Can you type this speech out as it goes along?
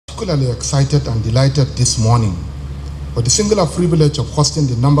particularly excited and delighted this morning for the singular privilege of hosting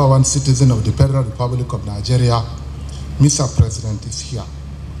the #1 citizen of the Federal Republic of Nigeria. Mr. President is here.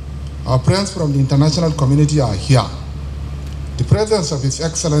 Our friends from the international community are here. The presence of His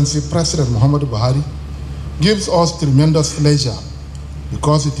Excellency President Muhammadu Buhari gives us tremendous pleasure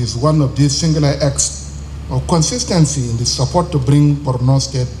because it is one of these singular acts of consistency in the support to bring Borno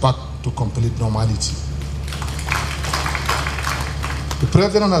State back to complete normality. The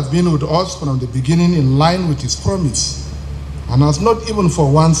President has been with us from the beginning in line with his promise and has not even for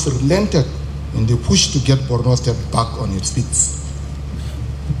once relented in the push to get Borno State back on its feet.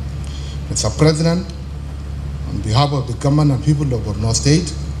 Mr. President, on behalf of the government and people of Borno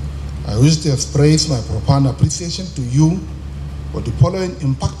State, I wish to express my profound appreciation to you for the following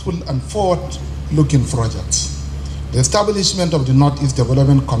impactful and forward-looking projects: the establishment of the Northeast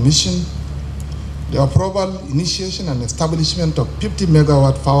Development Commission, the approval, initiation, and establishment of 50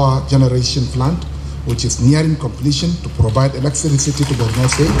 megawatt power generation plant, which is nearing completion to provide electricity to Borno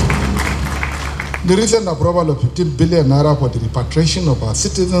State, the recent approval of 15 billion naira for the repatriation of our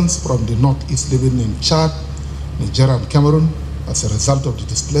citizens from the Northeast living in Chad, Nigeria, and Cameroon as a result of the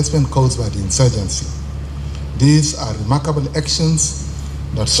displacement caused by the insurgency. These are remarkable actions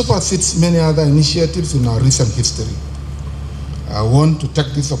that supersedes many other initiatives in our recent history. I want to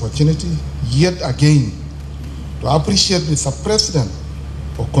take this opportunity yet again to appreciate Mr. President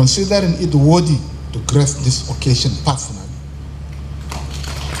for considering it worthy to grace this occasion personally.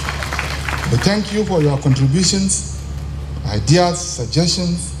 I thank you for your contributions, ideas,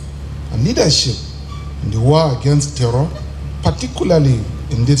 suggestions, and leadership in the war against terror, particularly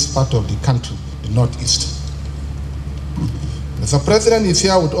in this part of the country, the Northeast. Mr. President is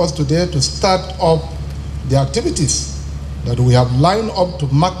here with us today to start off the activities that we have lined up to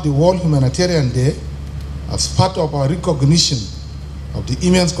mark the World Humanitarian Day as part of our recognition of the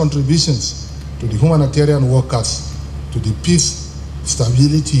immense contributions to the humanitarian workers, to the peace,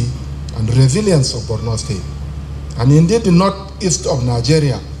 stability, and resilience of Borno State, and indeed the northeast of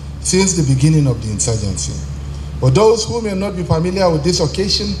Nigeria since the beginning of the insurgency. For those who may not be familiar with this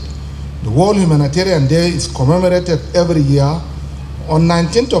occasion, the World Humanitarian Day is commemorated every year on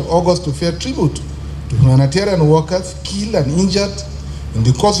 19th of August to pay tribute to humanitarian workers killed and injured in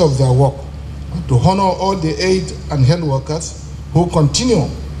the course of their work, and to honor all the aid and health workers who continue,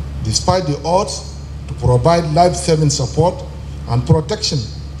 despite the odds, to provide life-saving support and protection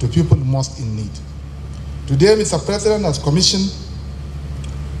to people most in need. Today, Mr. President has commissioned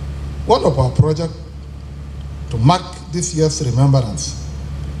one of our projects to mark this year's remembrance.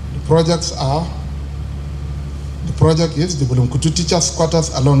 The project is the Zulum teachers' quarters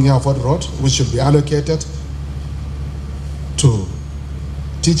along Airport Road, which should be allocated to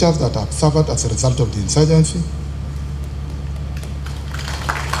teachers that have suffered as a result of the insurgency.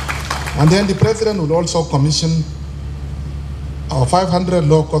 And then the President will also commission our 500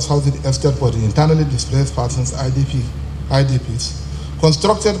 low-cost housing estate for the internally displaced persons, IDPs,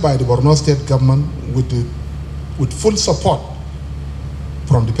 constructed by the Borno State government with full support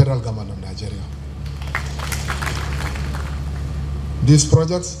from the federal government of Nigeria. These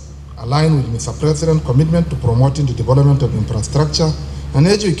projects align with Mr. President's commitment to promoting the development of infrastructure and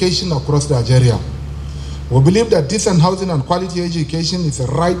education across Nigeria. We believe that decent housing and quality education is a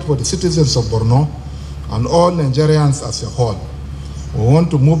right for the citizens of Borno and all Nigerians as a whole. We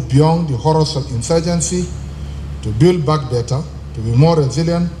want to move beyond the horrors of insurgency, to build back better, to be more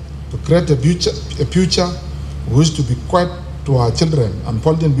resilient, to create a future which to be quite to our children,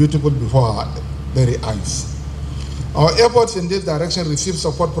 unfolding beautiful before our very eyes. Our efforts in this direction receive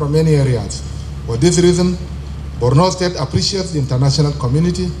support from many areas. For this reason, Borno State appreciates the international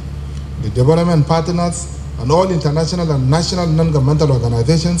community, the development partners, and all international and national non-governmental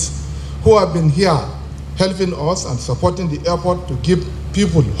organizations who have been here helping us and supporting the effort to give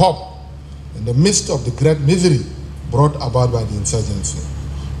people hope in the midst of the great misery brought about by the insurgency.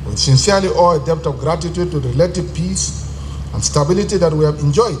 We sincerely owe a debt of gratitude to the relative peace and stability that we have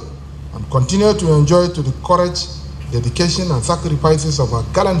enjoyed and continue to enjoy to the courage, dedication, and sacrifices of our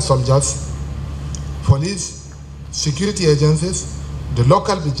gallant soldiers, police, security agencies, the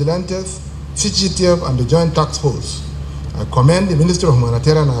local vigilantes, CGTF, and the Joint Task Force. I commend the Ministry of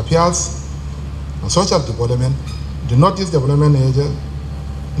Humanitarian Affairs and Social Development, the Northeast Development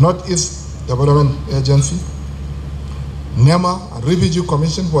Agency, NEMA, and Refugee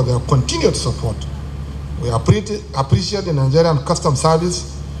Commission for their continued support. We appreciate the Nigerian Customs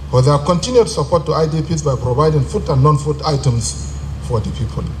Service for their continued support to IDPs by providing food and non-food items for the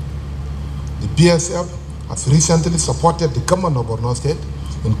people. The BSF has recently supported the government of Borno State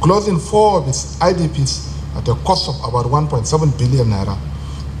in closing 4 of its IDPs at a cost of about 1.7 billion naira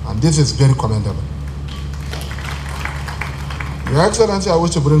and this is very commendable. Your Excellency, I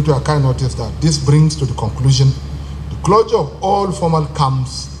wish to bring to your kind notice that this brings to the conclusion the closure of all formal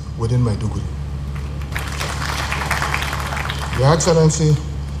camps within Maiduguri. Your Excellency,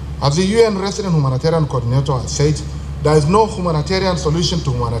 as the UN Resident Humanitarian Coordinator has said, there is no humanitarian solution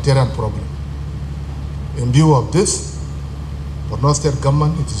to humanitarian problem. In view of this, Borno State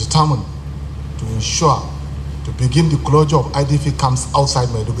government is determined to ensure to begin the closure of IDP camps outside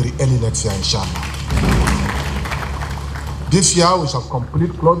Maiduguri early next year, inshallah. This year, we shall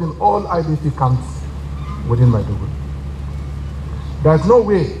complete closing all IDP camps within Maiduguri. There is no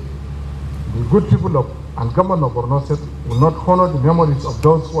way the good people of and government of Borno State will not honor the memories of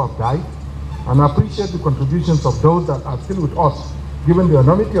those who have died and appreciate the contributions of those that are still with us, given the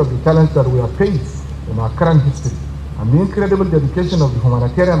enormity of the challenge that we have faced in our current history and the incredible dedication of the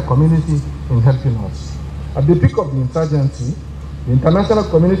humanitarian community in helping us. At the peak of the insurgency, the international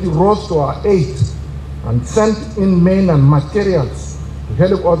community rose to our aid and sent in men and materials to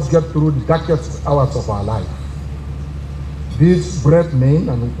help us get through the darkest hours of our life. These brave men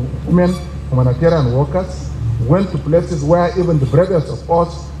and women, humanitarian workers, went to places where even the bravest of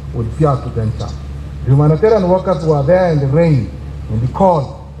us would fear to venture. The humanitarian workers were there in the rain, in the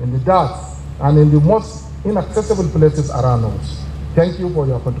cold, in the dust, and in the most inaccessible places around us. Thank you for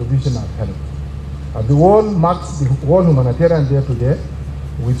your contribution and help. As the world marks the World Humanitarian Day today,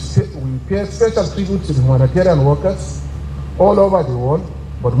 we pay special tribute to the humanitarian workers all over the world,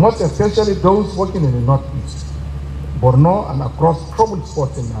 but most especially those working in the Northeast, Borno, and across troubled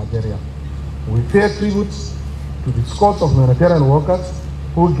spots in Nigeria. We pay tribute to the scores of humanitarian workers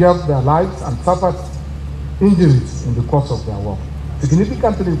who gave their lives and suffered injuries in the course of their work.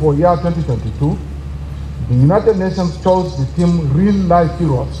 Significantly for year 2022, the United Nations chose the theme Real Life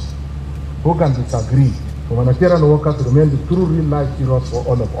Heroes. Who can disagree? Humanitarian workers remain the true real life heroes for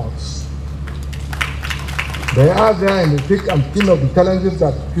all of us. They are there in the thick and thin of the challenges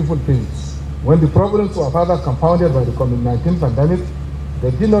that people face. When the problems were further compounded by the COVID-19 pandemic,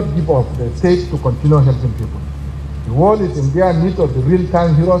 they did not give up the state to continue helping people. The world is in their need of the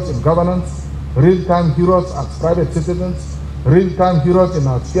real-time heroes in governance, real-time heroes as private citizens, real-time heroes in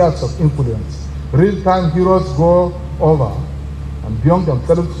our spheres of influence. Real-time heroes go over and beyond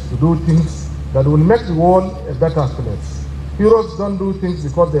themselves to do things that will make the world a better place. Heroes don't do things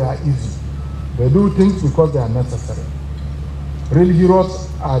because they are easy. They do things because they are necessary. Real heroes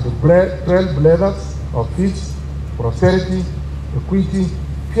are the trailblazers of peace, prosperity, equity,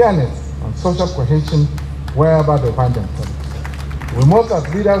 fairness, and social cohesion wherever they find themselves. We must as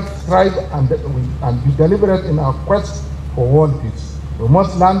leaders strive and be deliberate in our quest for world peace. We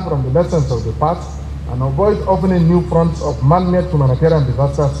must learn from the lessons of the past and avoid opening new fronts of man-made humanitarian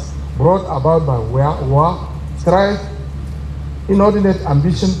disasters brought about by war, strife, inordinate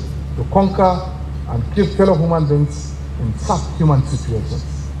ambition to conquer and keep fellow human beings in subhuman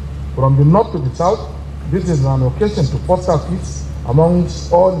situations. From the north to the south, this is an occasion to foster peace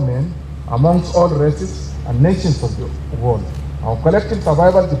amongst all men, amongst all races and nations of the world. Our collective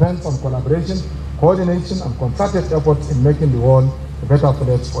survival depends on collaboration, coordination, and concerted efforts in making the world a better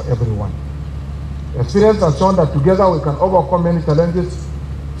place for everyone. Experience has shown that together we can overcome many challenges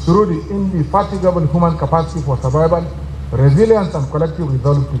through the indefatigable human capacity for survival, resilience, and collective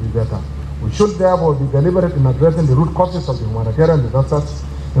resolve to be better. We should therefore be deliberate in addressing the root causes of the humanitarian disasters,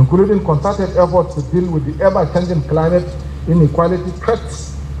 including concerted efforts to deal with the ever-changing climate, inequality,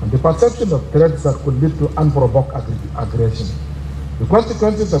 threats, and the perception of threats that could lead to unprovoked aggression. The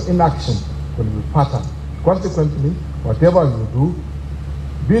consequences of inaction will be fatal. Consequently, whatever you do,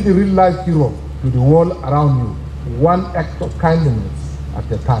 be the real-life hero to the world around you, one act of kindness at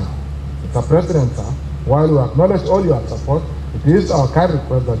a time. Mr. President, sir, while we acknowledge all your support, it is our kind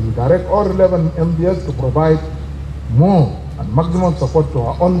request that you direct all relevant MDS to provide more and maximum support to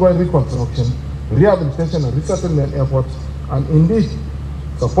our ongoing reconstruction, rehabilitation and resettlement efforts, and indeed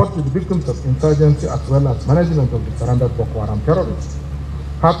support to the victims of insurgency as well as management of the surrendered Boko Haram terrorists.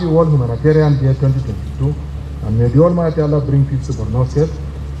 Happy World Humanitarian Day 2022, and may the Almighty Allah bring peace to Borno State,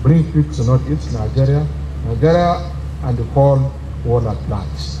 bring peace to Northeast Nigeria, and the whole world at large.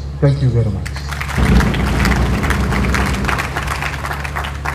 Thank you very much.